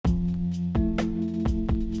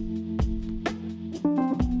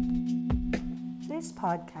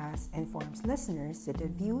podcast informs listeners that the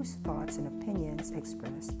views, thoughts, and opinions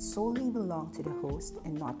expressed solely belong to the host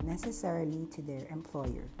and not necessarily to their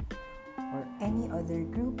employer or any other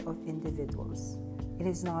group of individuals. It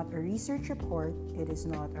is not a research report, it is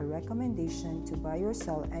not a recommendation to buy or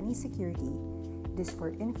sell any security. It is for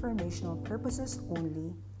informational purposes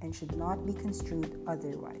only and should not be construed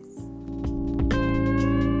otherwise.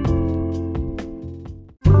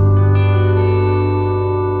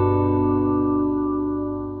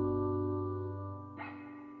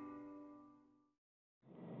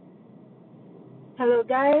 Hello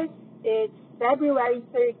guys, it's February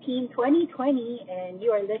 13, 2020 and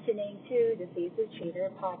you are listening to the Faces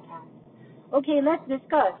Trader podcast. Okay, let's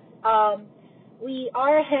discuss. We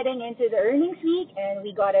are heading into the earnings week and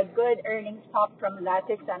we got a good earnings pop from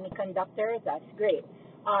Lattice Semiconductor. That's great.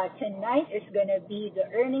 Tonight is going to be the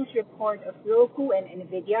earnings report of Roku and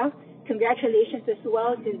NVIDIA. Congratulations as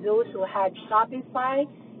well to those who had Shopify.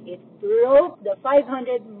 It broke the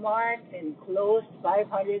 500 mark and closed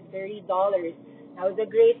 $530. That was a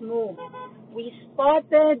great move. We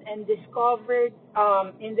spotted and discovered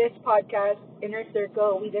in this podcast, Inner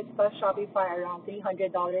Circle, we discussed Shopify around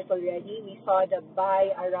 $300 already. We saw the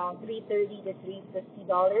buy around $330 to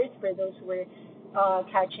 $350 for those who were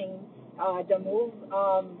catching the move.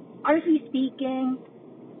 Honestly speaking,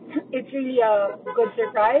 it's really a good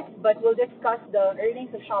surprise, but we'll discuss the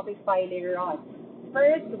earnings of Shopify later on.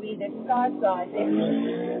 First, we discussed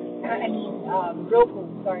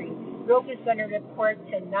Roku, sorry. Roku is going to report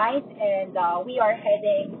tonight, and we are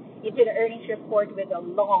heading into the earnings report with a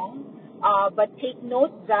long. But take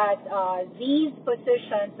note that these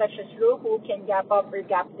positions, such as Roku, can gap up or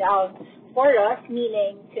gap down for us,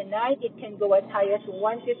 meaning tonight it can go as high as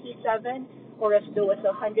 157 or as low as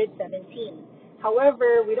 117.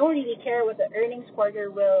 However, we don't really care what the earnings quarter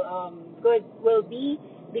will be,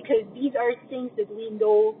 because these are things that we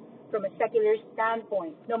know from a secular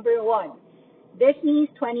standpoint. Number one, Disney's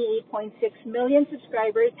 28.6 million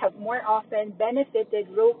subscribers have more often benefited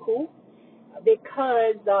Roku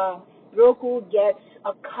because Roku gets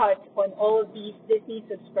a cut on all of these Disney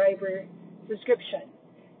subscriber subscriptions.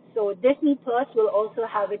 So Disney Plus will also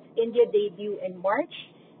have its India debut in March,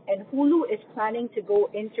 and Hulu is planning to go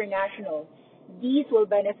international. These will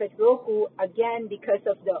benefit Roku again because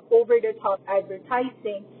of the over-the-top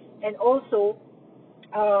advertising, and also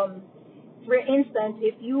for instance,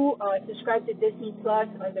 if you subscribe to Disney Plus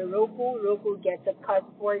on the Roku gets a cut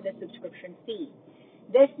for the subscription fee.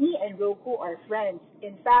 Disney and Roku are friends.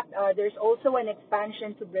 In fact, there's also an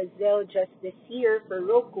expansion to Brazil just this year for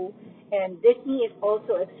Roku, and Disney is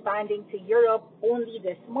also expanding to Europe only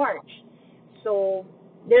this March. So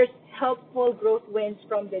there's helpful growth wins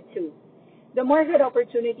from the two. The market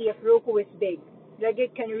opportunity of Roku is big. Like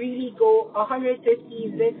it can really go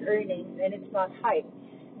 150 this earnings, and it's not hype.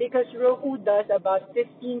 Because Roku does about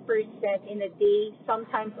 15% in a day,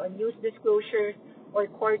 sometimes on news disclosures or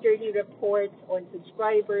quarterly reports on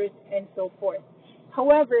subscribers and so forth.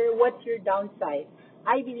 However, what's your downside?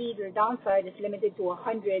 I believe your downside is limited to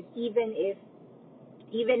 100, even if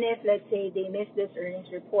let's say they miss this earnings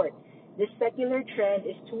report. The secular trend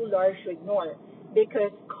is too large to ignore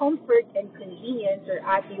because comfort and convenience are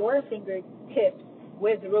at your fingertips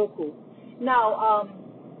with Roku. Now,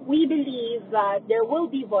 we believe that there will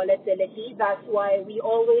be volatility. That's why we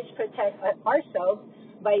always protect ourselves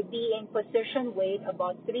by being position weight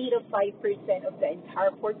about 3 to 5% of the entire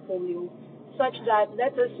portfolio, such that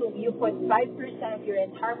let's assume you put 5% of your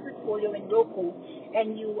entire portfolio in Roku,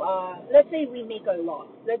 and you let's say we make a loss.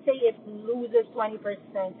 Let's say it loses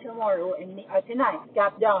 20% tomorrow and tonight,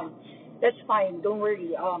 gap down. That's fine. Don't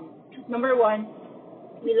worry. Number one,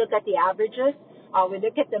 we look at the averages. We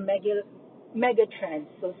look at the mega trends,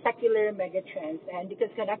 so secular mega trends, and because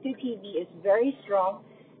connected TV is very strong,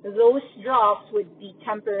 those drops would be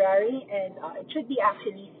temporary, and it should be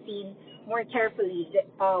actually seen more carefully.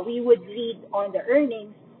 We would read on the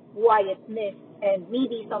earnings why it missed, and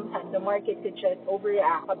maybe sometimes the market could just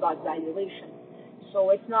overreact about valuation. So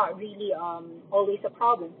it's not really always a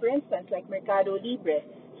problem. For instance, like Mercado Libre,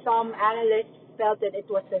 some analysts felt that it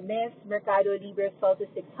was a miss. Mercado Libre fell to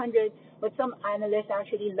 600, but some analysts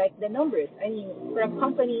actually like the numbers. I mean, for a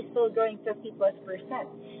company still growing 50+%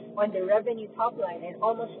 on the revenue top line, and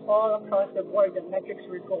almost all across the board, the metrics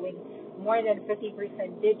were going more than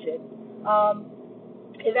 50% digit.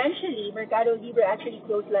 Eventually, Mercado Libre actually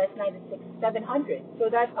closed last night at $700. So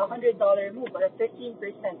that's a $100 move or a 15%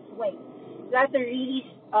 swing. That's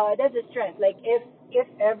that's a strength. Like if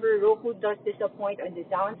ever Roku does disappoint on the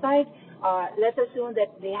downside, let's assume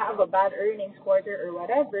that they have a bad earnings quarter or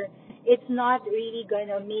whatever, it's not really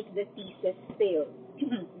gonna make the thesis fail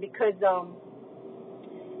because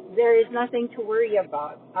there is nothing to worry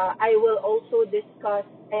about. I will also discuss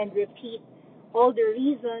and repeat all the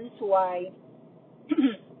reasons why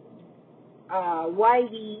why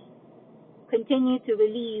we continue to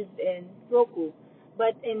believe in Roku.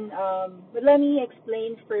 But let me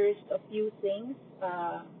explain first a few things.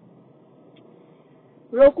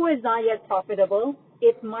 Roku is not yet profitable.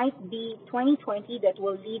 It might be 2020 that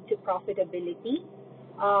will lead to profitability.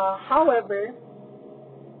 However,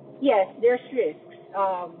 yes, there's risks.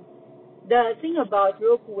 The thing about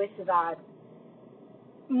Roku is that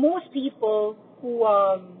most people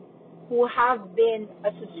who have been a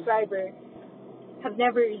subscriber have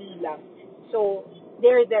never really left, so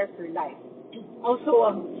they're there for life.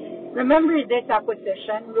 Also, remember this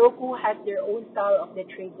acquisition. Roku has their own style of the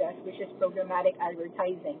trade desk, which is programmatic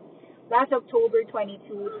advertising. Last October 22,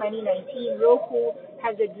 2019, Roku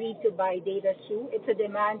has agreed to buy DataSue. It's a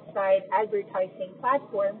demand-side advertising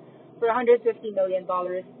platform for $150 million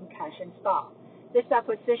in cash and stock. This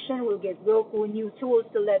acquisition will give Roku new tools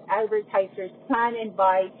to let advertisers plan and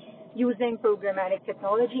buy using programmatic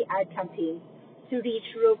technology ad campaigns to reach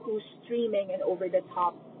Roku's streaming and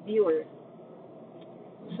over-the-top viewers.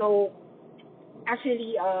 So,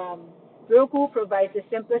 actually, Roku provides the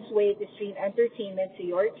simplest way to stream entertainment to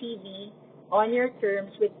your TV on your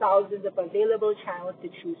terms with thousands of available channels to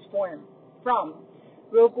choose from.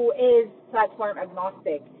 Roku is platform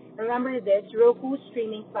agnostic. Remember this, Roku's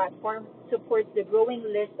streaming platform supports the growing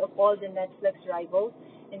list of all the Netflix rivals,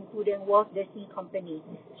 including Walt Disney Company.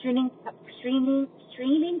 Streaming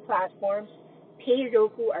platforms pay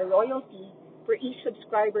Roku a royalty for each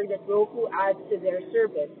subscriber that Roku adds to their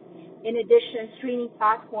service. In addition, streaming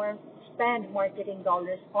platforms spend marketing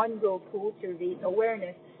dollars on Roku to raise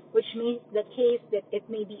awareness, which makes the case that it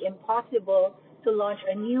may be impossible to launch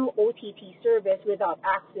a new OTT service without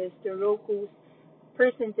access to Roku's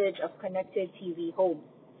percentage of connected TV homes.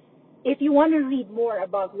 If you want to read more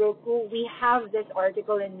about Roku, we have this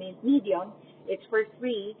article in Medium. It's for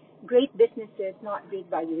free. Great businesses, not great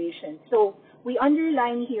valuations. So we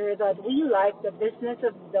underline here that we like the business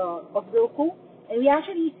of Roku, and we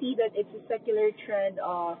actually see that it's a secular trend,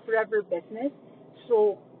 forever business.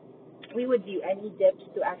 So we would view any dips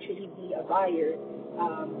to actually be a buyer,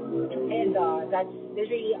 and that's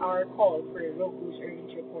literally our call for Roku's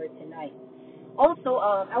earnings report tonight. Also,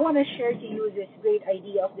 I want to share to you this great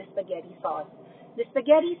idea of the spaghetti sauce. The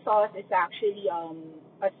spaghetti sauce is actually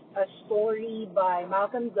a story by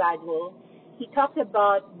Malcolm Gladwell. He talked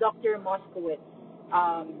about Dr. Moskowitz.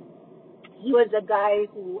 He was a guy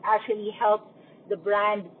who actually helped the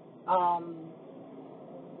brand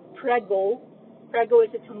Prego. Prego is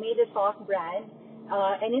a tomato sauce brand,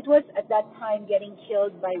 and it was at that time getting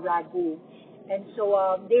killed by Ragu. And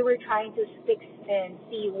so they were trying to fix and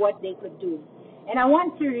see what they could do. And I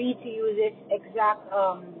want to read to you this exact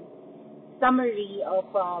summary of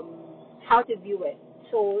how to view it.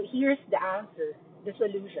 So here's the answer, the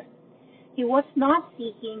solution. He was not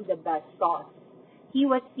seeking the best sauce. He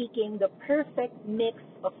was seeking the perfect mix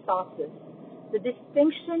of sauces. The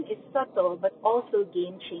distinction is subtle but also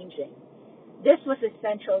game-changing. This was a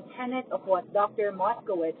central tenet of what Dr.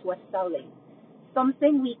 Moskowitz was selling,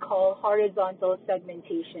 something we call horizontal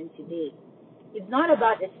segmentation today. It's not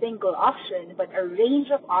about a single option, but a range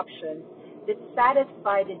of options that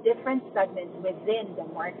satisfy the different segments within the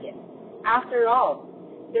market. After all,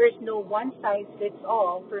 there is no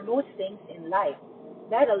one-size-fits-all for most things in life,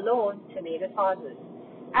 let alone tomato sauces.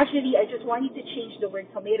 Actually, I just want you to change the word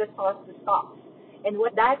tomato sauce to sauce. And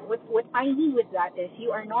what I mean with that is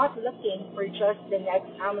you are not looking for just the next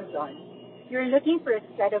Amazon. You're looking for a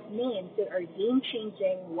set of names that are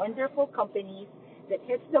game-changing, wonderful companies that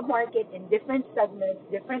hits the market in different segments,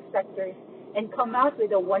 different sectors, and come out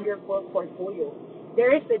with a wonderful portfolio.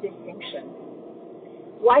 There is a distinction.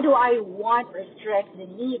 Why do I want or stress the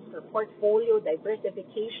need for portfolio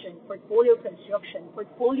diversification, portfolio construction,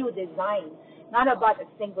 portfolio design, not about a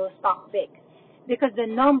single stock pick? Because the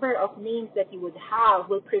number of names that you would have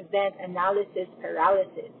will prevent analysis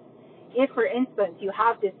paralysis. If, for instance, you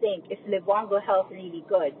have to think, is Livongo Health really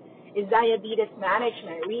good? Is diabetes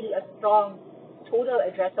management really a strong total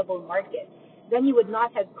addressable market? Then you would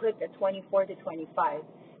not have clicked at 24 to 25.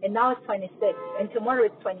 And now it's 26, and tomorrow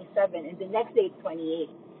it's 27, and the next day it's 28.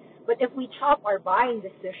 But if we chop our buying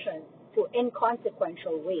decisions to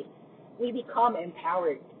inconsequential weights, we become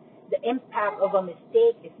empowered. The impact of a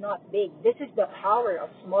mistake is not big. This is the power of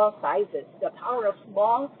small sizes, the power of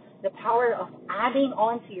adding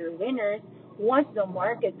on to your winners once the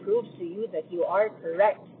market proves to you that you are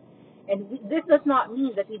correct. And this does not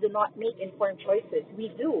mean that we do not make informed choices. We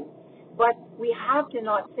do. But we have to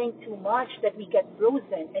not think too much that we get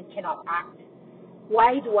frozen and cannot act.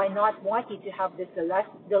 Why do I not want you to have this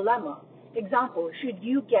dilemma? Example, should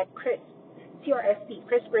you get CRSP,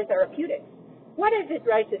 CRISPR Therapeutics? What if it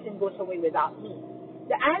rises and goes away without me?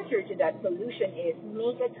 The answer to that solution is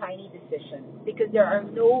make a tiny decision, because there are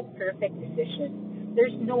no perfect decisions.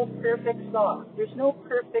 There's no perfect sauce. There's no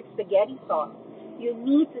perfect spaghetti sauce. You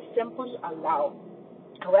need to simply allow.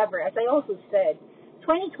 However, as I also said,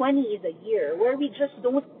 2020 is a year where we just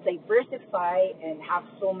don't diversify and have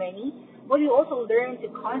so many, but we also learn to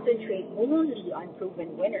concentrate only on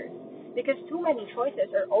proven winners, because too many choices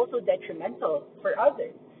are also detrimental for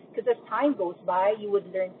others. Because as time goes by, you would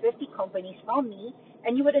learn 50 companies from me,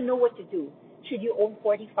 and you wouldn't know what to do. Should you own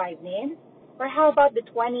 45 names? Or how about the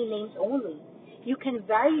 20 names only? You can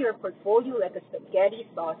vary your portfolio like a spaghetti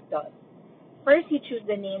sauce does. First, you choose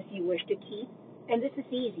the names you wish to keep, and this is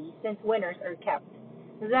easy since winners are kept.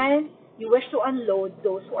 Then, you wish to unload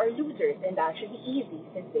those who are losers, and that should be easy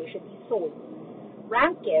since they should be sold.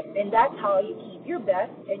 Rank it, and that's how you keep your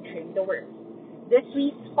best and trim the worst. The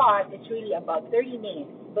sweet spot is really about 30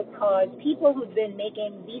 names, because people who've been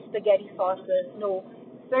making these spaghetti sauces know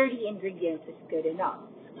 30 ingredients is good enough.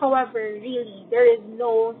 However, really, there is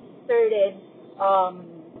no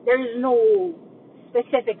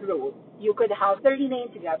specific rule. You could have 30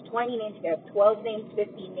 names, you could have 20 names, you could have 12 names,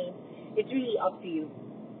 15 names. It's really up to you.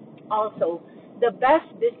 Also, the best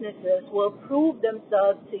businesses will prove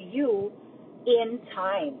themselves to you in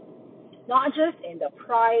time. Not just in the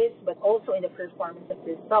price, but also in the performance of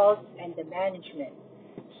results and the management.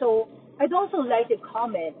 So I'd also like to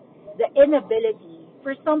comment the inability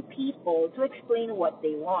for some people to explain what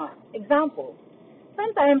they want. Example,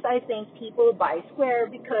 sometimes I think people buy Square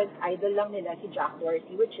because idol lang nila si Jack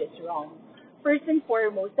Dorsey, which is wrong. First and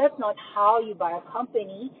foremost, that's not how you buy a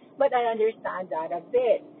company, but I understand that a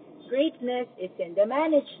bit. Greatness is in the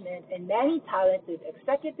management, and many talented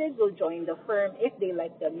executives will join the firm if they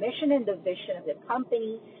like the mission and the vision of the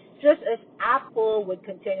company, just as Apple would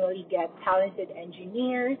continually get talented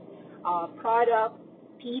engineers, product,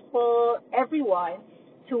 people, everyone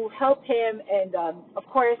to help him and, of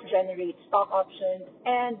course, generate stock options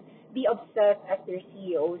and be obsessed as their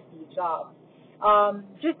CEO, Steve Jobs.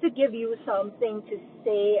 Just to give you something to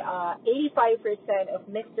say, 85% of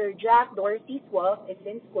Mr. Jack Dorsey's wealth is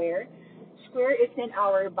in Square. Square is in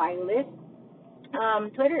our buy list.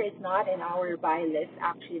 Twitter is not in our buy list,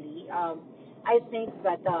 actually. I think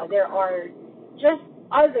that there are just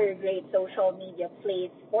other great social media plays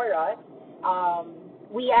for us.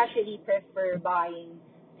 We actually prefer buying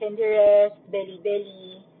Pinterest,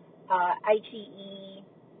 Bilibili, iQIYI,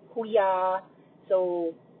 Huya.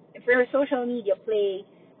 So for a social media play,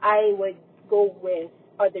 I would go with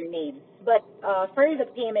other names. But for the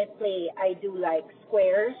payment play, I do like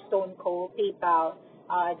Square, Stone Cold, PayPal.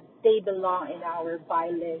 They belong in our buy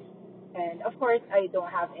list. And of course, I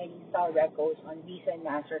don't have any star recos on Visa and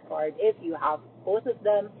MasterCard. If you have both of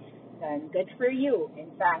them, then good for you.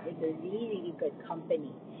 In fact, it's a really, really good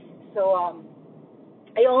company. So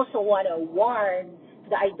I also want to warn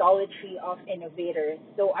the idolatry of innovators.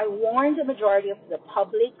 So I warn the majority of the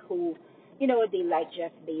public who, they like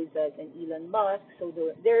Jeff Bezos and Elon Musk. So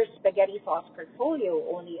their spaghetti sauce portfolio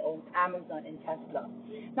only owns Amazon and Tesla.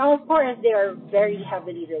 Now, of course, they are very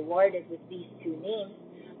heavily rewarded with these two names.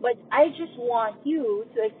 But I just want you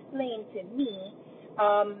to explain to me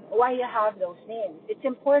why you have those names. It's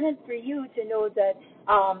important for you to know that,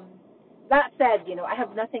 that said, I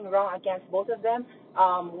have nothing wrong against both of them.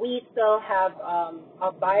 We still have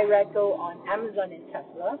a buy reco on Amazon and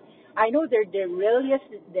Tesla. I know they're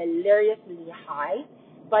deliriously high,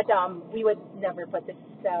 but we would never put the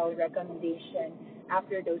sell recommendation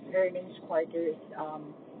after those earnings quarters.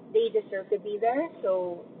 They deserve to be there.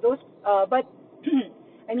 So those, but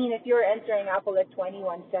I mean, if you're entering Apple at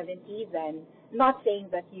 2170, then I'm not saying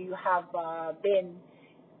that you have been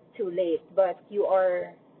too late, but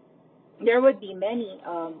there would be many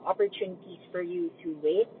opportunities for you to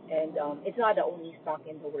wait, and it's not the only stock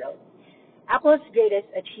in the world. Apple's greatest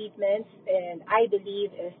achievements, and I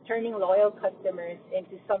believe, is turning loyal customers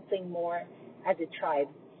into something more as a tribe.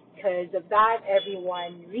 Because of that,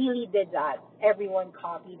 everyone really did that. Everyone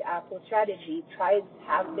copied Apple's strategy. Tribes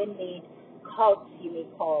have been made, cults you may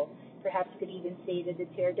call. Perhaps you could even say that the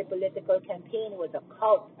Duterte political campaign was a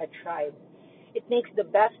cult, a tribe. It makes the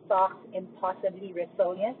best stocks impossibly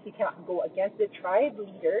resilient. You cannot go against the tribe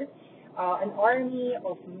leader. An army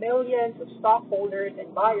of millions of stockholders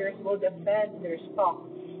and buyers will defend their stock.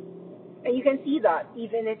 And you can see that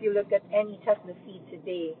even if you look at any Tesla feed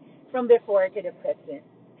today, from before to the present.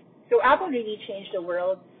 So Apple really changed the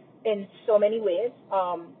world in so many ways.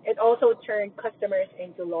 It also turned customers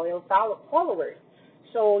into loyal followers.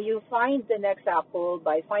 So you find the next Apple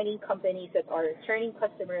by finding companies that are turning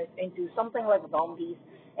customers into something like zombies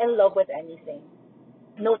in love with anything.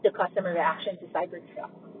 Note the customer reaction to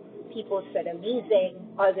Cybertruck. People said amazing.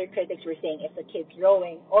 Other critics were saying it's a kid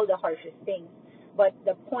growing, all the harshest things. But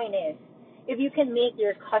the point is, if you can make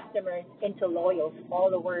your customers into loyal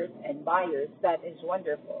followers and buyers, that is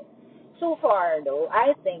wonderful. So far, though,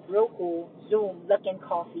 I think Roku, Zoom, Luckin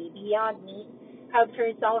Coffee, Beyond Meat have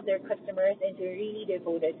turned some of their customers into really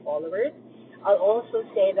devoted followers. I'll also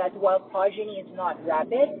say that while progeny is not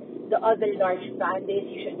rapid, the other large fan base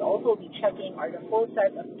you should also be checking are the full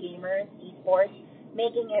set of gamers, esports,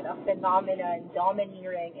 making it a phenomenon,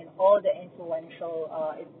 domineering in all the influential,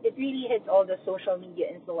 it really hits all the social media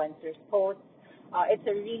influencers' posts. It's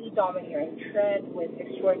a really domineering trend with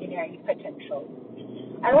extraordinary potential.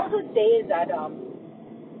 I'd also say that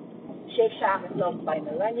Shake Shack is loved by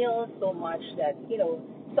millennials so much that,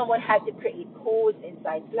 someone had to create codes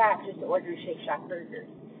inside Slack just to order Shake Shack burgers.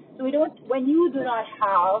 So when you do not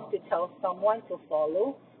have to tell someone to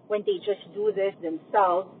follow, when they just do this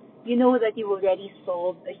themselves, you know that you've already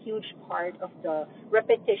solved a huge part of the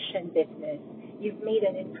repetition business. You've made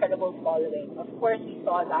an incredible following. Of course, we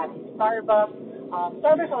saw that in Starbucks.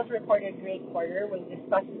 Starbucks also reported a great quarter. We'll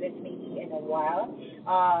discuss this maybe in a while.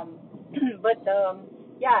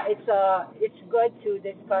 Yeah, it's good to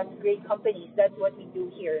discuss great companies. That's what we do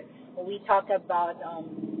here. We talk about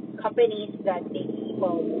companies that make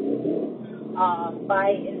people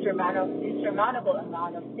buy insurmountable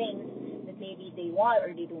amount of things that maybe they want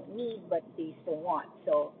or they don't need, but they still want.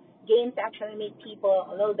 So games actually make people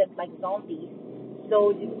a little bit like zombies.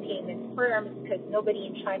 So do payment firms, because nobody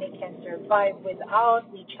in China can survive without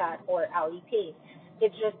WeChat or Alipay.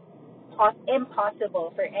 It's just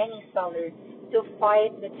impossible for any seller to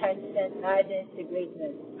fight the Tencent madness to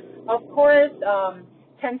greatness. Of course,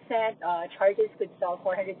 Tencent charges could sell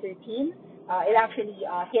 413. It actually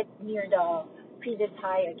hit near the previous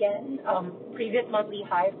high again, previous monthly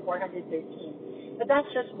high 413. But that's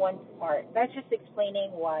just one part. That's just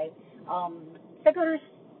explaining why secular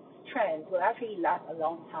trends will actually last a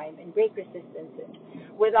long time and break resistance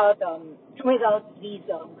without these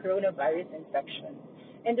coronavirus infections.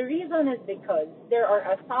 And the reason is because there are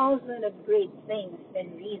 1,000 of great things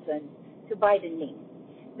and reasons to buy the name.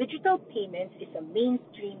 Digital payments is a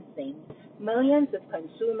mainstream thing. Millions of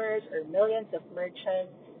consumers or millions of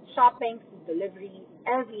merchants, shopping, food delivery,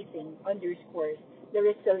 everything underscores the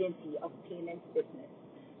resiliency of payments business.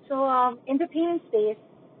 So in the payment space,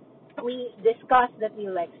 we discussed that we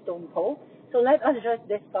like StoneCo. So let us just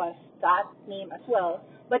discuss that name as well.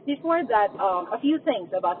 But before that, a few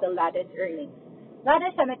things about the Lattice earnings.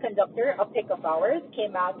 Lattice Semiconductor, a pick of ours,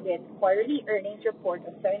 came out with quarterly earnings report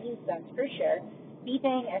of 17 cents per share,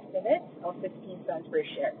 beating estimates of 15 cents per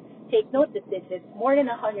share. Take note that this is more than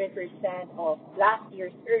 100% of last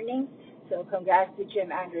year's earnings. So congrats to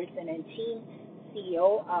Jim Anderson and team,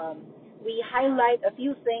 CEO. We highlight a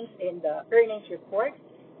few things in the earnings report.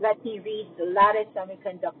 Let me read the Lattice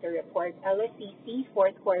Semiconductor report, LSCC,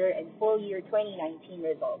 fourth quarter and full year 2019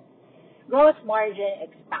 results. Gross margin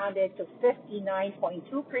expanded to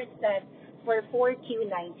 59.2% for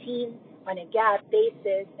 4Q19 on a GAAP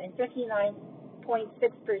basis and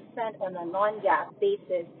 59.6% on a non-GAAP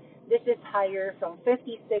basis. This is higher from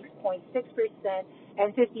 56.6%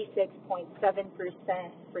 and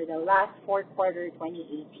 56.7% for the last fourth quarter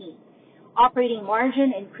 2018. Operating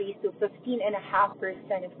margin increased to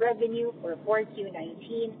 15.5% of revenue for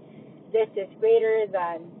 4Q19. This is greater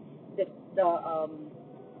than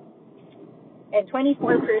and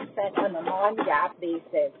 24% on a non-GAAP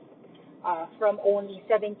basis from only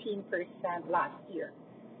 17% last year.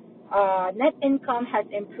 Net income has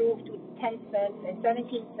improved to 10 cents and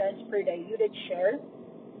 17 cents per diluted share.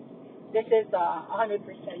 This is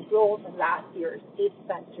 100% growth from last year's 8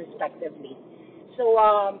 cents respectively. So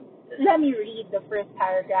let me read the first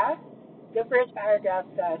paragraph. The first paragraph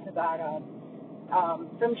says about,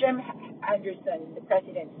 from Jim Anderson, the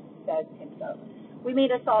president said himself, we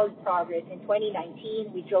made a solid progress in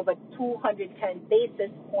 2019. We drove a 210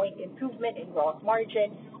 basis point improvement in gross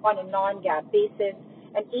margin on a non-GAAP basis,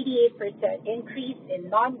 an 88% increase in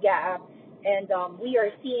non-GAAP, and we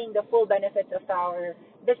are seeing the full benefits of our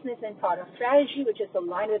business and product strategy, which is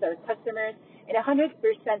aligned with our customers, and 100%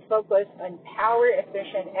 focused on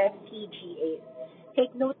power-efficient FPGAs.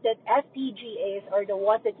 Take note that FPGAs are the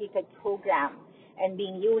ones that you could program and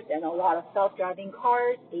being used in a lot of self-driving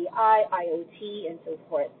cars, AI, IoT, and so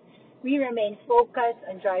forth. We remain focused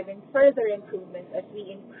on driving further improvements as we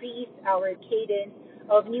increase our cadence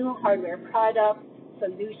of new hardware products,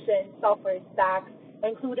 solutions, software stacks,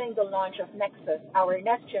 including the launch of Nexus, our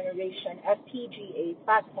next generation FPGA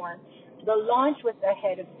platform. The launch was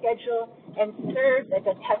ahead of schedule and served as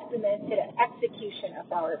a testament to the execution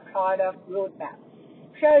of our product roadmap.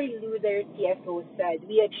 Sherry Luther, CFO, said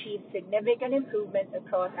we achieved significant improvements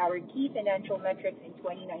across our key financial metrics in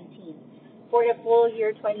 2019. For the full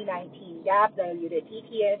year 2019, GAAP diluted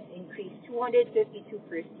EPS increased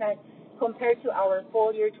 252% compared to our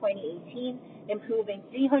full year 2018, improving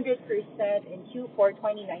 300% in Q4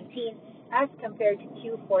 2019 as compared to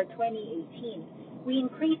Q4 2018. We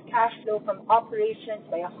increased cash flow from operations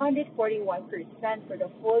by 141% for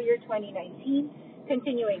the full year 2019,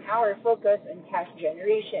 continuing our focus on cash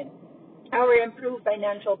generation. Our improved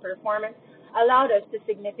financial performance allowed us to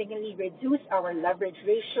significantly reduce our leverage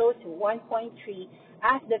ratio to 1.3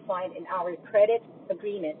 as defined in our credit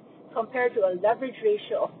agreement, compared to a leverage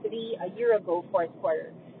ratio of 3 a year ago, fourth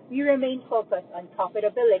quarter. We remain focused on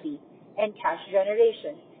profitability and cash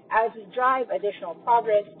generation as we drive additional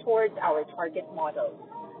progress towards our target model.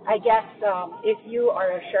 I guess if you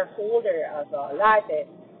are a shareholder of Lattice,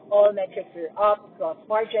 all metrics are up: gross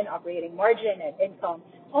margin, operating margin, and income.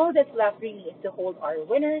 All that's left really is to hold our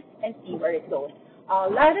winners and see where it goes.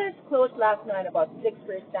 Lattice closed last night about 6%,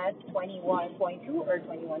 21.2 or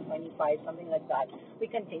 21.25, something like that. We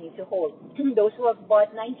continue to hold. Those who have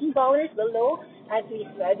bought $19 below, as we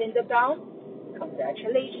said in the bound,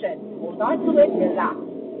 congratulations. Hold on to it, relax.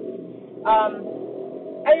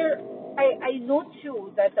 I note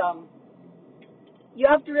too that you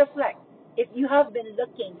have to reflect. If you have been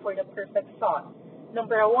looking for the perfect sauce,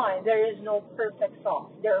 number one, there is no perfect sauce.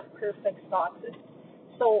 There are perfect sauces.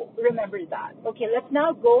 So remember that. Okay, let's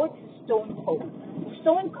now go to StoneCo.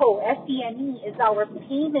 StoneCo, SDNE, is our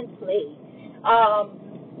payment play.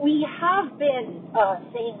 We have been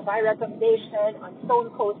saying my recommendation on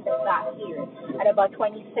StoneCo since last year at about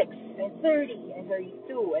 26 and 30 and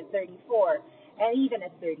 32 and 34 and even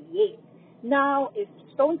at 38. Now, if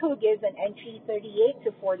StoneCo gives an entry 38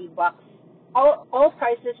 to $40, all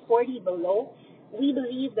prices 40 below, we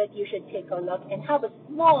believe that you should take a look and have a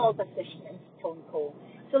small position in StoneCo.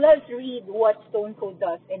 So let's read what StoneCo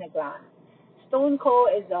does in a glance. StoneCo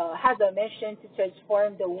has a mission to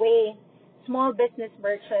transform the way small business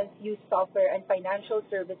merchants use software and financial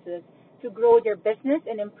services to grow their business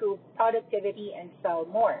and improve productivity and sell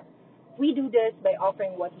more. We do this by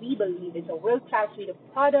offering what we believe is a world-class suite of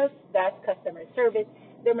products, best customer service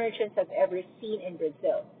the merchants have ever seen in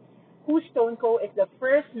Brazil. StoneCo is the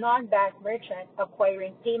first non-bank merchant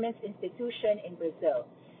acquiring payments institution in Brazil.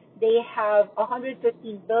 They have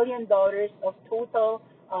 $115 billion of total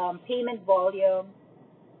payment volume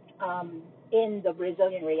in the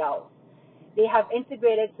Brazilian real. They have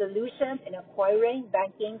integrated solutions in acquiring,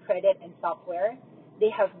 banking, credit, and software. They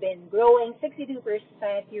have been growing 62%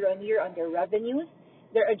 year-on-year on their revenues.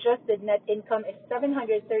 Their adjusted net income is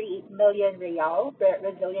 738 million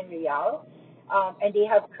Brazilian real. And they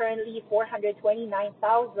have currently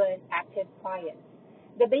 429,000 active clients.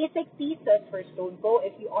 The basic thesis for StoneCo,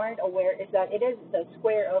 if you aren't aware, is that it is the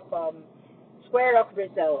Square of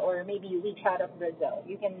Brazil, or maybe WeChat of Brazil.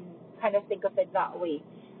 You can kind of think of it that way.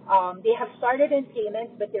 They have started in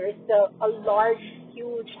payments, but there is still a large,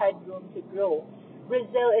 huge headroom to grow.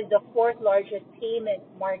 Brazil is the fourth largest payment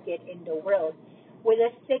market in the world, with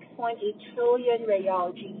a 6.8 trillion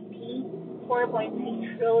real GDP,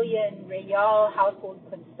 4.3 trillion real household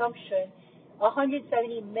consumption,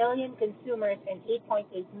 170 million consumers, and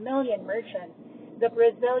 8.8 million merchants. The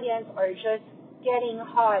Brazilians are just getting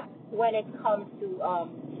hot when it comes to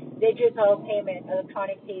digital payment,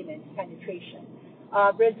 electronic payment penetration.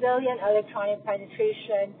 Brazilian electronic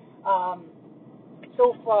penetration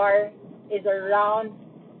so far is around,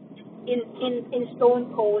 in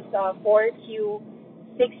StoneCo's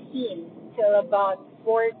 4Q16 till about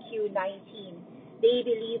 4Q19, they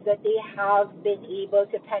believe that they have been able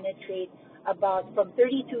to penetrate about from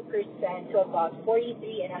 32% to about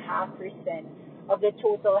 43.5% of the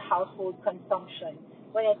total household consumption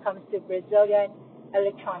when it comes to Brazilian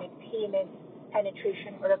electronic payments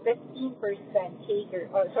penetration, or a 15% CAGR,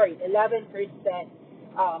 11%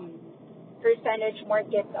 percentage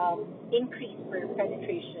market increase for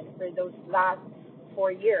penetration for those last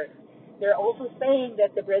 4 years. They're also saying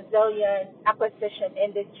that the Brazilian acquisition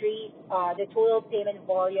industry, the total payment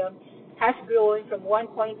volume, has grown from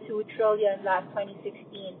 1.2 trillion last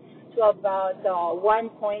 2016 to about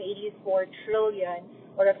 1.84 trillion,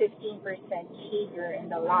 or a 15% CAGR in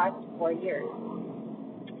the last 4 years.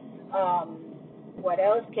 What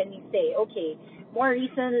else can we say? Okay, more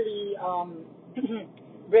recently,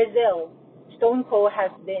 Brazil, StoneCo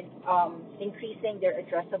has been increasing their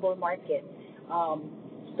addressable market.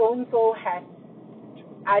 StoneCo has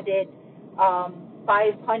added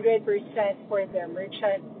 500% for their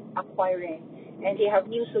merchant acquiring, and they have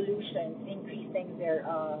new solutions increasing their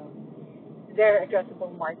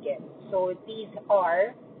addressable market. So these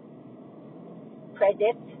are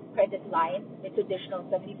credit line, it's additional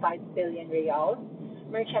 75 billion reals,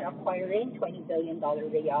 merchant acquiring, $20 billion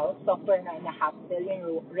reals, software, 9.5 billion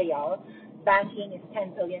reals, banking is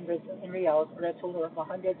 10 billion Brazilian reals, or a total of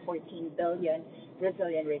 114 billion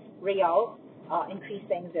Brazilian reals,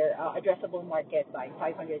 increasing their addressable market by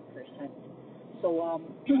 500%. So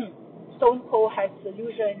StoneCo has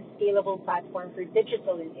solutions, scalable platform for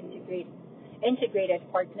digital and integrated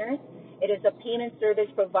partners. It is a payment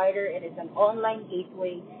service provider. It is an online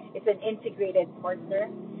gateway. It's an integrated partner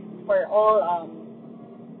for all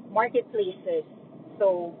marketplaces.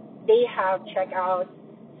 So they have checkout,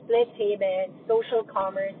 split payments, social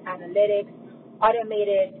commerce, analytics,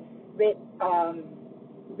 automated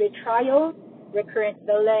retrial, recurrent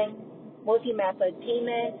billing, multi-method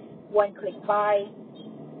payments, one-click buy.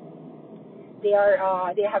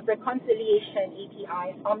 They have reconciliation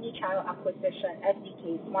APIs, omni-channel acquisition,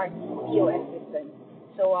 SDK, smart POS systems.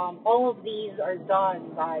 So all of these are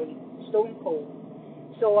done by StoneCo.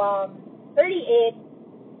 So 38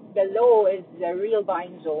 below is the real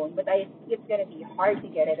buying zone, but it's going to be hard to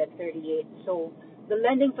get it at 38. So the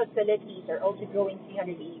lending facilities are also growing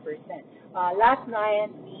 380%. Last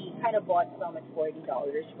night, we kind of bought some at $40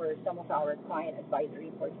 for some of our client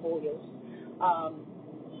advisory portfolios.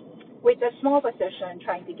 With a small position,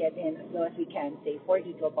 trying to get in as low as we can, say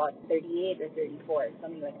 40 to about 38 or 34,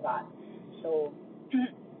 something like that. So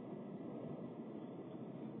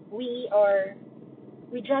we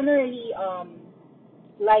generally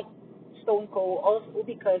like StoneCo also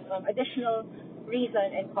because additional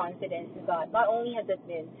reason and confidence is that not only has it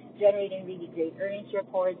been generating really great earnings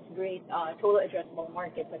reports, great total addressable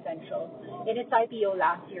market potential. In its IPO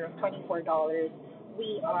last year of $24,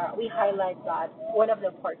 we highlight that one of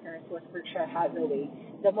the partners was Berkshire Hathaway,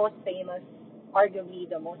 the most famous, arguably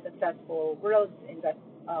the most successful world's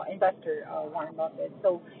investor, Warren Buffett.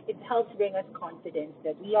 So it helps bring us confidence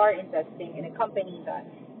that we are investing in a company that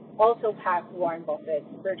also passed Warren Buffett's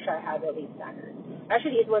Berkshire Hathaway standard.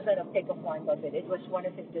 Actually, it wasn't a pick of Warren Buffett. It was one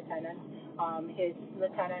of his lieutenants. His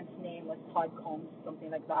lieutenant's name was Todd Combs, something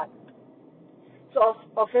like that. So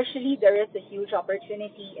officially, there is a huge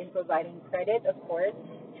opportunity in providing credit, of course,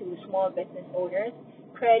 to small business owners.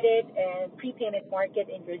 Credit and prepayment market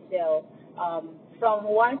in Brazil, from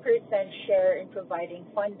 1% share in providing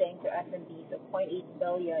funding to SMBs of 0.8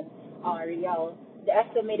 billion real. The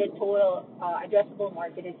estimated total addressable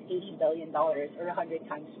market is $80 billion, or 100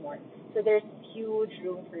 times more. So there's huge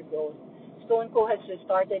room for growth. StoneCo has just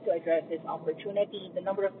started to address this opportunity. The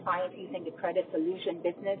number of clients using the credit solution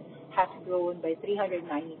business has grown by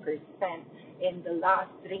 390% in the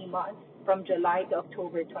last 3 months, from July to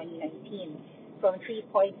October 2019, from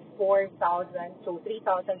 3.4 thousand, so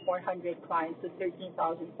 3,400 clients to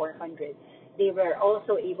 13,400. They were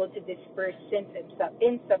also able to disperse since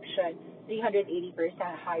inception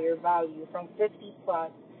 380% higher value, from 50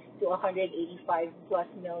 plus to 185 plus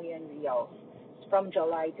million reals from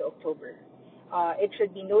July to October. It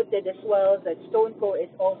should be noted as well that StoneCo is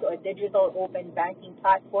also a digital open banking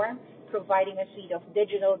platform, providing a suite of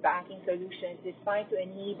digital banking solutions designed to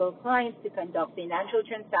enable clients to conduct financial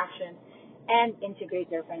transactions and integrate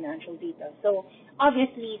their financial data. So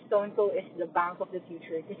obviously, StoneCo is the bank of the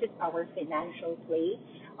future. This is our financial play.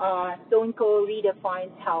 StoneCo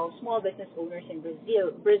redefines how small business owners in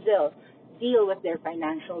Brazil deal with their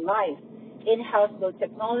financial life. In-house built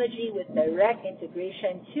technology with direct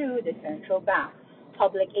integration to the central bank.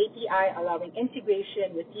 Public API allowing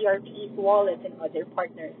integration with ERPs, wallets, and other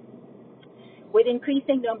partners. With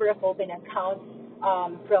increasing number of open accounts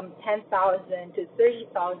from 10,000 to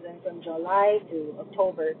 30,000 from July to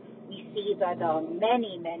October, we see that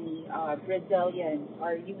many Brazilians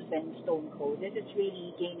are using StoneCo. This is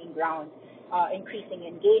really gaining ground, increasing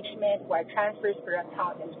engagement, where transfers per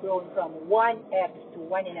account has grown from 1x to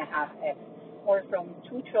 1.5x, or from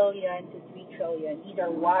 2 trillion to 3 trillion. These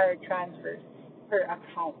are wire transfers per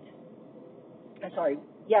account. I'm sorry.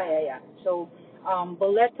 Yeah. So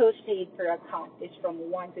boletos paid per account is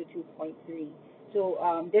from 1 to 2.3.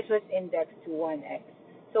 So this was indexed to 1x.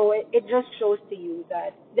 So it just shows to you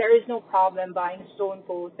that there is no problem buying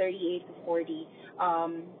StoneCo 38 to 40.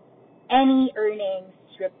 Any earnings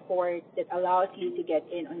report that allows you to get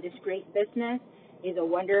in on this great business is a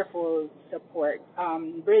wonderful support.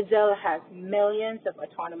 Brazil has millions of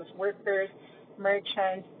autonomous workers,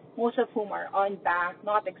 merchants, most of whom are unbanked,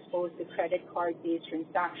 not exposed to credit card-based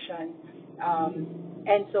transactions.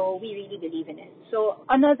 And so we really believe in it. So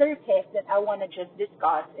another pick that I want to just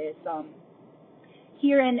discuss is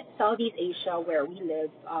here in Southeast Asia where we live,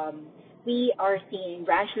 we are seeing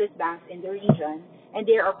branchless banks in the region, and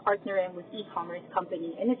they are partnering with e-commerce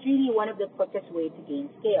companies, and it's really one of the quickest way to gain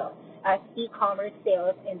scale. As e-commerce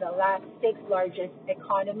sales in the last six largest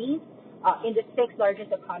economies, in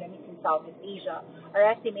Southeast Asia, are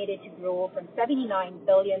estimated to grow from $79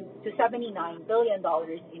 billion to $79 billion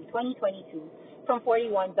in 2022, from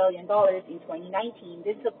 $41 billion in 2019.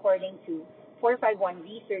 This is according to 451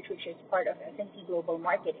 Research, which is part of S&P Global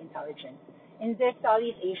Market Intelligence. In this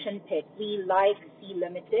Southeast Asian pick, we like Sea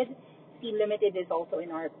Limited. Sea Limited is also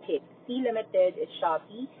in our pick. Sea Limited is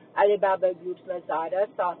Shopee, Alibaba Group's Lazada,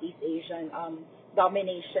 Southeast Asian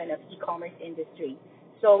domination of e-commerce industry.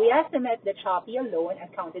 So we estimate that Shopee alone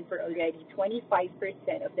accounted for already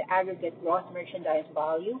 25% of the aggregate gross merchandise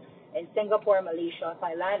value in Singapore, Malaysia,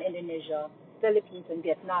 Thailand, Indonesia, Philippines, and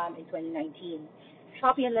Vietnam in 2019.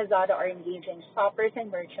 Shopee and Lazada are engaging shoppers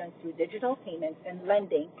and merchants through digital payments and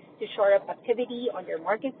lending to shore up activity on their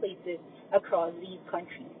marketplaces across these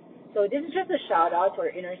countries. So this is just a shout out to our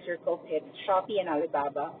inner circle picks, Shopee and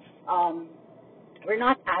Alibaba. We're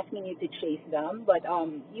not asking you to chase them, but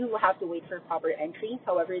you will have to wait for proper entries.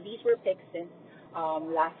 However, these were picked since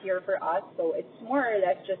last year for us, so it's more or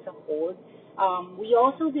less just a hold. We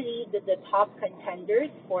also believe that the top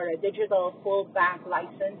contenders for a digital full bank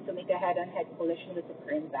license to make a head-on-head collision with the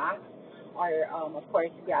current banks are, of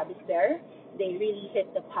course, Grab is there. They really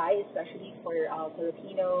hit the pie, especially for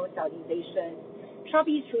Filipino, Southeast Asians.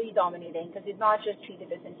 Shopee is truly dominating because it's not just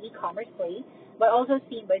treated as an e-commerce play, but also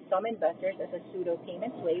seen by some investors as a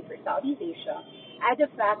pseudo-payments way for Southeast Asia. Add the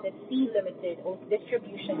fact that Sea Limited owns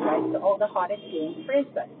distribution rights to all the hottest games, for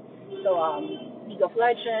instance. So League of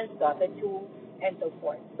Legends, Dota 2, and so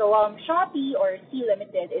forth. So Shopee or Sea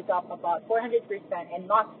Limited is up about 400% and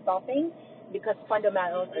not stopping because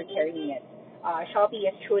fundamentals are carrying it. Shopee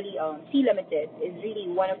is truly, Sea Limited is really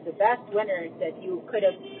one of the best winners that you could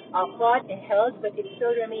have bought and held, but it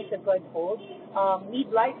still remains a good hold.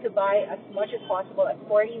 We'd like to buy as much as possible at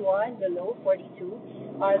 41, below 42.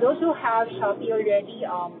 Those who have Shopee already,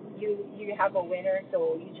 you have a winner,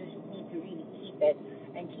 so you just need to really keep it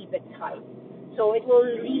and keep it tight. So it will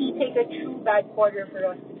really take a true bad quarter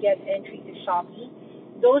for us to get entry to Shopee.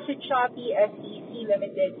 Those with Shopee, Sea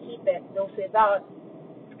Limited, keep it. Those without,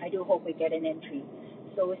 I do hope we get an entry.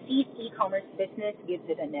 So Sea's e-commerce business gives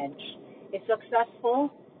it an edge. If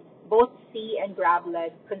successful, both Sea and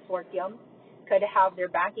Grab-led consortium could have their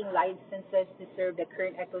banking licenses to serve the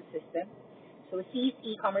current ecosystem. So Sea's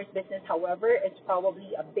e-commerce business, however, is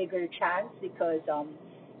probably a bigger chance because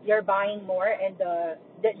you're buying more, and the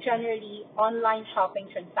generally online shopping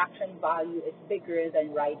transaction value is bigger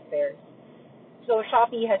than ride fares. So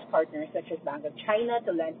Shopee has partners such as Bank of China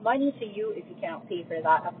to lend money to you if you cannot pay for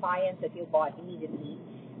that appliance that you bought immediately.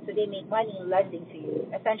 So they make money lending to you.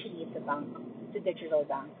 Essentially, it's a bank. It's a digital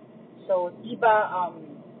bank. So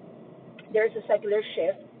there's a secular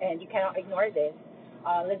shift, and you cannot ignore this.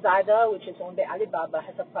 Lazada, which is owned by Alibaba,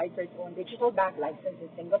 has applied for its own digital bank license in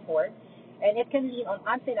Singapore, and it can lean on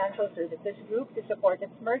Ant Financial Services Group to support its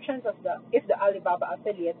merchants if the Alibaba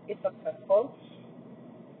affiliate is successful.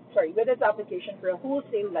 With its application for a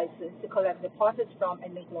wholesale license to collect deposits from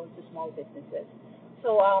and make loans to small businesses.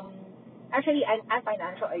 So actually, Ant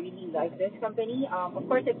Financial, I really like this company. Of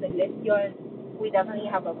course, it's a list yun. We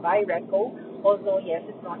definitely have a buy reco, although yes,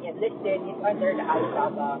 it's not yet listed. It's under the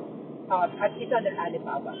Alibaba. It's under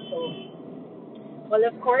Alibaba. So, well,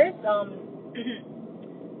 of course,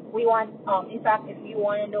 we want, in fact, if you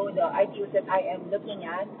want to know the IPOs that I am looking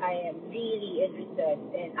at, I am really interested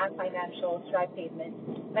in Ant Financial, Stripe Payment,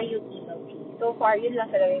 Mayuki, Multi. So far, yun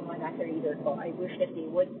lang talaga yung mga nasa radar ko. I wish that they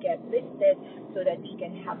would get listed so that we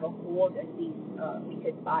can have a hold on these, we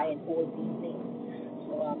could buy and hold these things.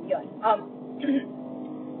 So, yun.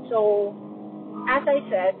 So, as I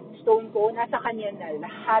said, StoneCo, nasa kanya na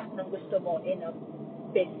lahat ng gusto mo in a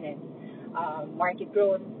business. Market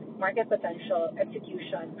growth, market potential,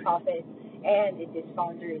 execution, profit, and it is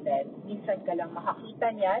founder-led. Minsan ka lang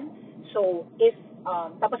makakita niyan. So, if,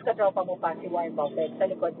 tapos katropa mo pa si Warren Buffett sa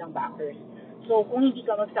likod ng backers. So, kung hindi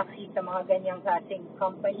ka mag-succeed sa mga ganyang klaseng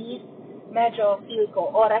companies, medyo feel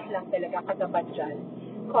ko, oras lang talaga katapat dyan.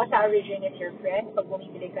 Cost averaging is your friend pag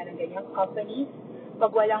bumibili ka ng ganyang companies.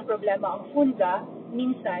 Pag walang problema ang funda,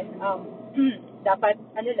 minsan, dapat,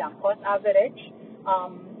 cost average.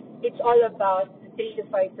 It's all about 3 to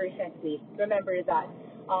 5% weight. Remember that.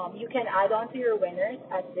 You can add on to your winners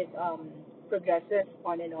as it progresses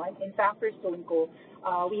on and on. In fact, for StoneCo,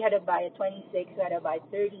 we had a buy at 26, we had a buy at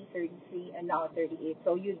 30, 33, and now 38.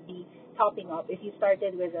 So you'd be topping up. If you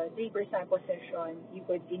started with a 3% position, you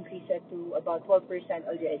could increase it to about 12%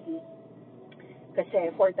 already.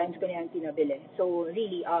 Kasi 4 times ko na yan pinabili. So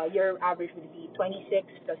really, your average would be 26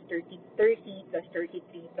 plus 30 plus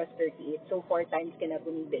 33 plus 38. So 4 times ka na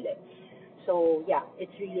bumibili. So yeah,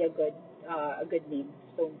 it's really a good name,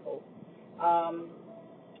 StoneCo.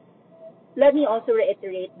 Let me also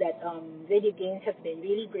reiterate that video games have been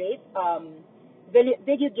really great.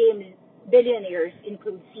 Video game billionaires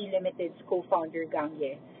include Sea Limited's co-founder Gang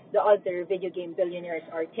Ye. The other video game billionaires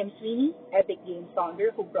are Tim Sweeney, Epic Games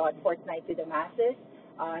founder, who brought Fortnite to the masses.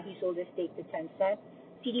 He sold his stake to Tencent.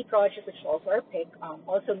 CD Projekt, which is also our pick,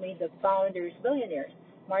 also made the founders billionaires,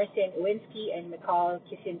 Marcin Iwinski and Mikhail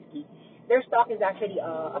Kuczynski. Their stock is actually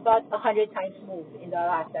about 100 times moved in the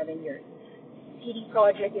last 7 years. CD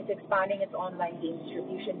Projekt is expanding its online game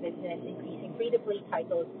distribution business, increasing free-to-play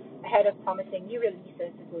titles ahead of promising new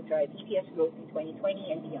releases that will drive EPS growth in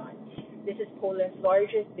 2020 and beyond. This is Poland's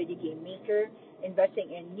largest video game maker, investing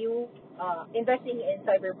in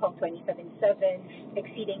Cyberpunk 2077,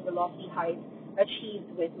 exceeding the lofty heights achieved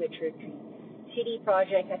with Witcher 3. CD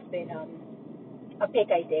Projekt has been a pick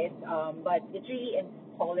I did, but it's really in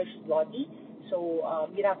Polish zloty. So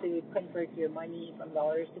you'd have to convert your money from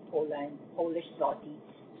dollars to Polish zloty.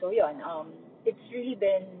 So yun, it's really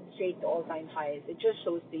been straight to all-time highs. It just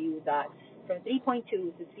shows to you that from 3.2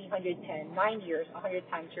 to 310, 9 years, 100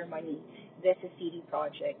 times your money. This is CD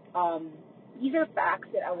Projekt. These are facts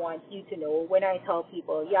that I want you to know when I tell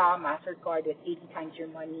people, yeah, MasterCard with 80 times your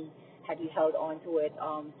money. Have you held on to it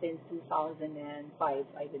since 2005,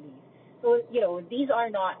 I believe. So, these are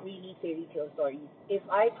not really fairy tale stories. If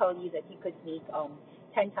I tell you that you could make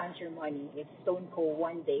 10 times your money if StoneCo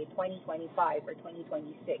one day, 2025 or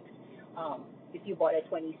 2026, if you bought at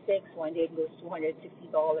 26, one day it goes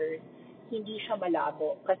 $260, hindi siya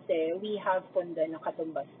malabo kasi we have funda na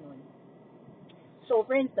katumbas nun. So,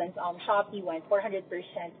 for instance, Shopee went 400%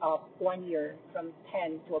 up 1 year from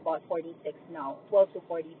 10 to about 46 now, 12 to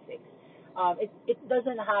 46. It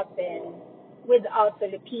doesn't happen without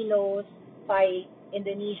Filipinos, Thai,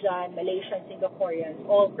 Indonesian, Malaysian, Singaporeans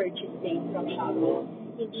all purchasing from Shopee.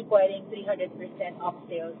 Hindi pwedeng 300% up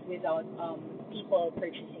sales without people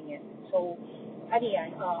purchasing it. So,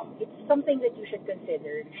 it's something that you should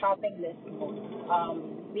consider. Shopping list mode.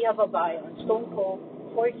 We have a buy on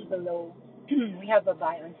StoneCo, 40 below. We have a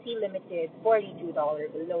buy on Sea Limited, $42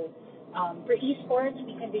 below. For esports,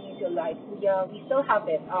 we continue to like Kuya. We still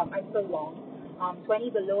have it. I'm still long. 20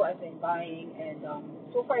 below I've been buying, and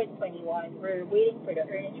so far it's 21. We're waiting for the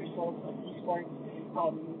earnings results of esports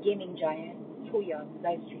gaming giant Huya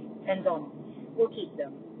Livestream, and we'll keep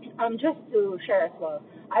them. Just to share as well,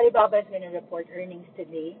 Alibaba is going to report earnings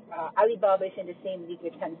today. Alibaba is in the same league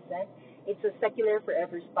with Tencent. It's a secular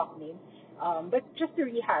forever stock name. But just to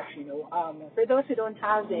rehash, for those who don't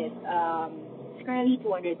have it, it's currently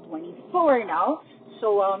 224 now.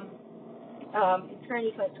 So it's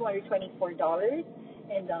currently $224,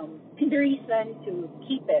 and the reason to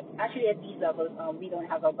keep it, actually at these levels, we don't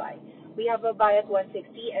have a buy. We have a buy at 160,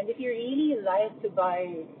 and if you really like to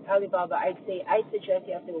buy Alibaba, I'd suggest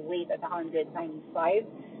you have to wait at $195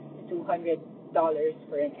 to $200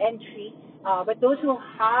 for an entry. But those who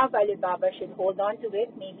have Alibaba should hold on to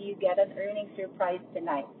it. Maybe you get an earnings surprise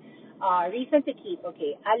tonight. Reason to keep,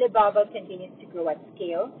 Alibaba continues to grow at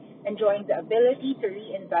scale, enjoying the ability to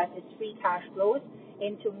reinvest its free cash flows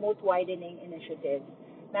into moat-widening initiatives.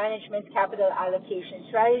 Management's capital allocation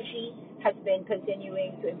strategy has been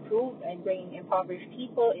continuing to improve and bringing impoverished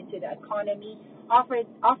people into the economy,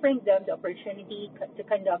 offering them the opportunity to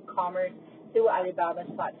conduct commerce through Alibaba's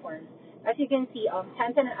platforms. As you can see,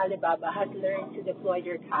 Tencent and Alibaba has learned to deploy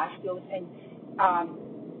their cash flows and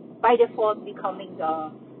by default becoming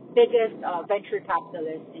the biggest venture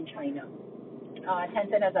capitalist in China.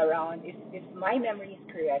 Tencent has around, if my memory is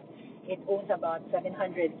correct, it owns about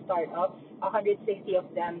 700 startups. 160 of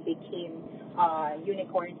them became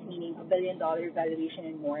unicorns, meaning $1 billion valuation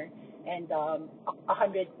and more, and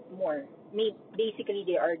 100 more. Basically,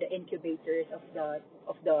 they are the incubators of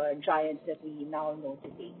the giants that we now know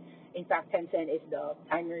today. In fact, Tencent is the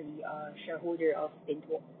primary shareholder of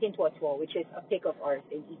Pinduoduo, which is a pick of ours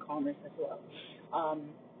in e-commerce as well.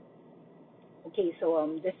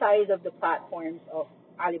 The size of the platforms of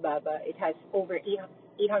Alibaba, it has over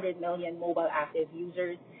 800 million mobile active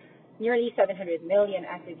users, nearly 700 million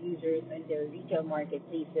active users in their retail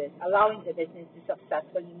marketplaces, allowing the business to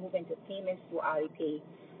successfully move into payments through Alipay,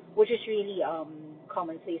 which is really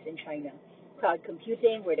commonplace in China. Cloud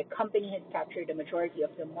computing, where the company has captured the majority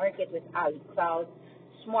of the market with Ali Cloud,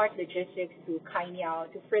 smart logistics through Cainiao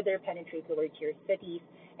to further penetrate lower-tier cities,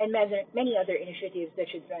 and many other initiatives that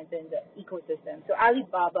should strengthen the ecosystem. So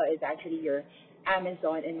Alibaba is actually your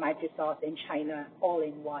Amazon and Microsoft in China all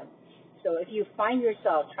in one. So if you find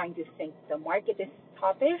yourself trying to think the market is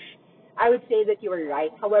toppish, I would say that you are right.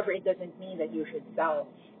 However, it doesn't mean that you should sell.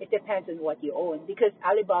 It depends on what you own, because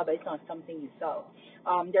Alibaba is not something you sell.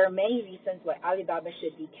 There are many reasons why Alibaba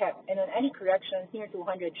should be kept, and on any corrections, near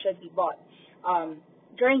 200 should be bought.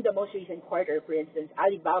 During the most recent quarter, for instance,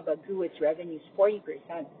 Alibaba grew its revenues 40%,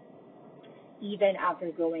 even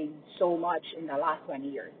after growing so much in the last 20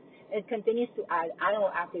 years. It continues to add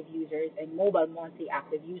annual active users and mobile monthly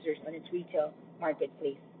active users on its retail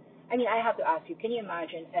marketplace. I mean, I have to ask you, can you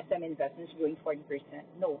imagine SM Investments growing 40%?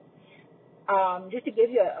 No. Just to give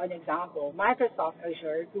you an example, Microsoft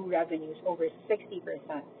Azure grew revenues over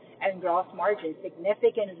 60%, and gross margins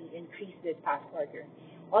significantly increased this past quarter.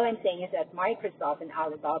 All I'm saying is that Microsoft and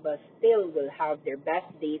Alibaba still will have their best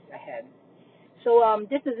days ahead. So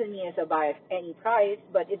this doesn't mean it's a buy at any price,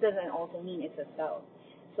 but it doesn't also mean it's a sell.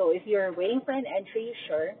 So if you're waiting for an entry,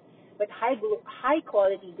 sure, but high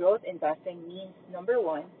quality growth investing means, number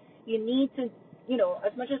one, you need to,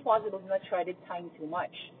 as much as possible, do not try to time too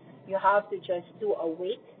much. You have to just do a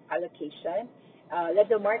weight allocation. Let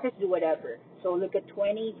the markets do whatever. So look at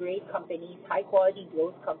 20 great companies, high quality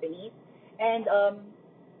growth companies, and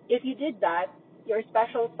if you did that, your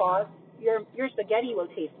special sauce, your spaghetti will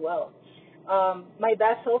taste well. My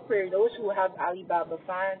best hope for those who have Alibaba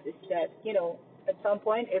fans is that, at some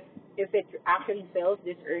point, if it actually fails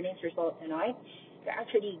this earnings result tonight, to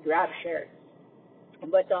actually grab shares.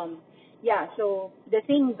 But so the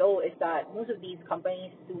thing though is that most of these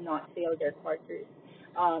companies do not fail their quarters.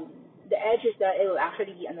 The edge is that it will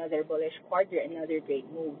actually be another bullish quarter, another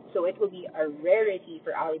great move. So it will be a rarity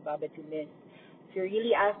for Alibaba to miss. If you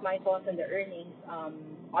really ask my thoughts on the earnings,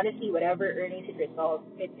 honestly, whatever earnings it results,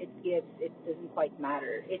 it gives, it doesn't quite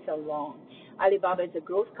matter. It's a long. Alibaba is a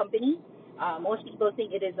growth company. Most people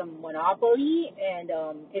think it is a monopoly, and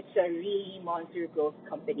it's a really monster growth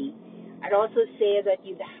company. I'd also say that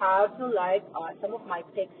you'd have to like some of my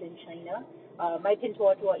picks in China. My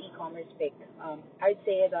Pintuotuo e-commerce pick. I'd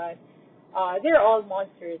say that they're all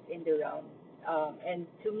monsters in their realm. And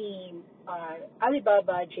to me,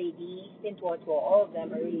 Alibaba, JD, Pintuotuo, all of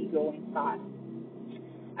them are really growing fast.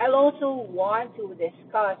 I'll also want to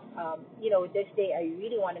discuss, this day I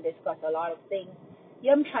really want to discuss a lot of things.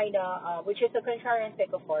 Yum China, which is a contrarian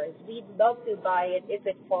pick of ours, we'd love to buy it if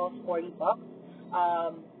it falls $40.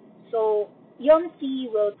 So Yum C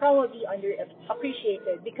will probably be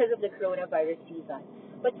underappreciated because of the coronavirus season.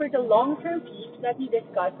 But for the long-term piece, let me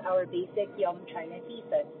discuss our basic Yum China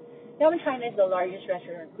thesis. Yum China is the largest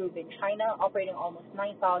restaurant group in China, operating almost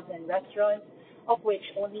 9,000 restaurants, of which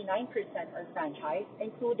only 9% are franchised,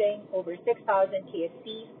 including over 6,000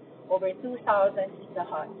 KFCs, over 2,000 Pizza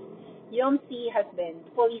Huts. Yum C has been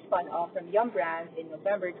fully spun off from Yum Brands in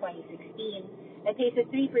November 2016 and pays a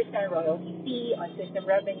 3% royalty fee on system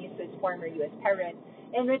revenues to its former U.S. parent,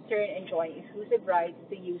 in return enjoying exclusive rights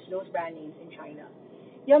to use those brand names in China.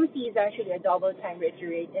 Yum C is actually a double-time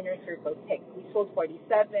reiterate inner circle pick. We sold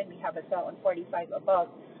 47, we have a sell on 45 above,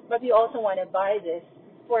 but we also want to buy this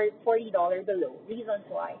for $40 below. Reasons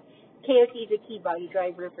why. KFC is a key value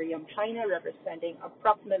driver for Yum China, representing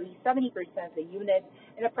approximately 70% of the unit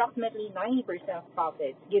and approximately 90% of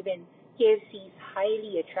profits, given KFC's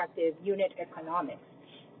highly attractive unit economics,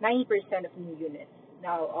 90% of new units.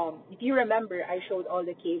 Now, if you remember, I showed all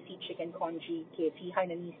the KFC chicken congee, KFC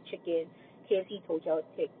Hainanese chicken, KFC tojiao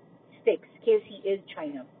sticks. KFC is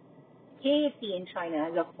China. KFC in China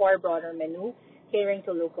has a far broader menu, catering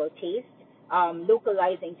to local taste,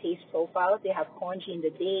 localizing taste profiles. They have congee in the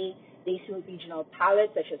day. They suit regional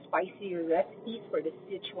palates, such as spicier recipes for the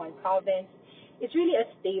Sichuan province. It's really a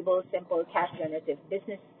stable, simple, cash-generative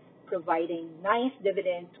business, providing nice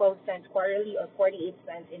dividends, 12 cents quarterly or 48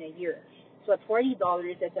 cents in a year. So at $40,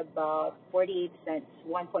 that's about 48 cents,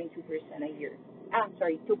 1.2% a year.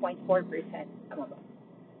 2.4%. Tama ba?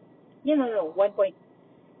 No,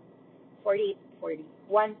 1.48,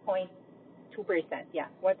 1.2%. Yeah,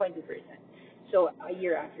 1.2%. So a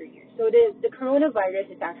year after year. So the coronavirus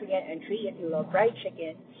is actually an entry if you love fried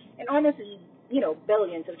chicken. And honestly,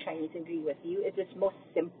 billions of Chinese agree with you. It's its most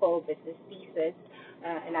simple business thesis.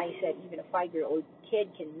 And I said even a 5-year-old kid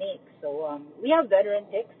can make. So we have veteran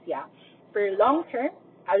picks, yeah. For long term,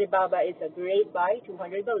 Alibaba is a great buy,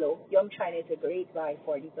 200 below. Yum China is a great buy,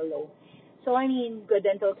 40 below. So good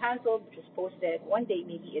until canceled, just post it. One day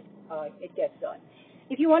maybe it gets done.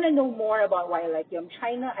 If you want to know more about why I like Yum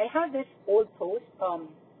China, I have this old post.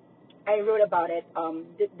 I wrote about it.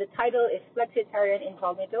 The title is Flexitarian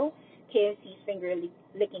Incognito, KFC's Finger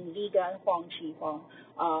Licking Vegan, Huang Chi Huang.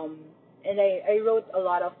 And I wrote a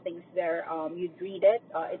lot of things there. You'd read it.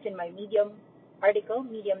 It's in my Medium article,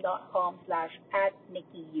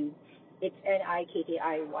 medium.com/@NikkiYu. It's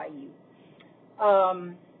NIKKIYU.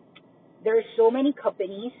 There are so many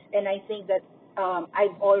companies, and I think that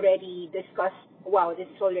I've already discussed. Wow, this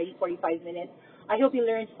is already 45 minutes. I hope you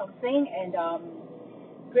learned something, and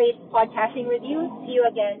great podcasting with you. See you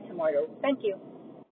again tomorrow. Thank you.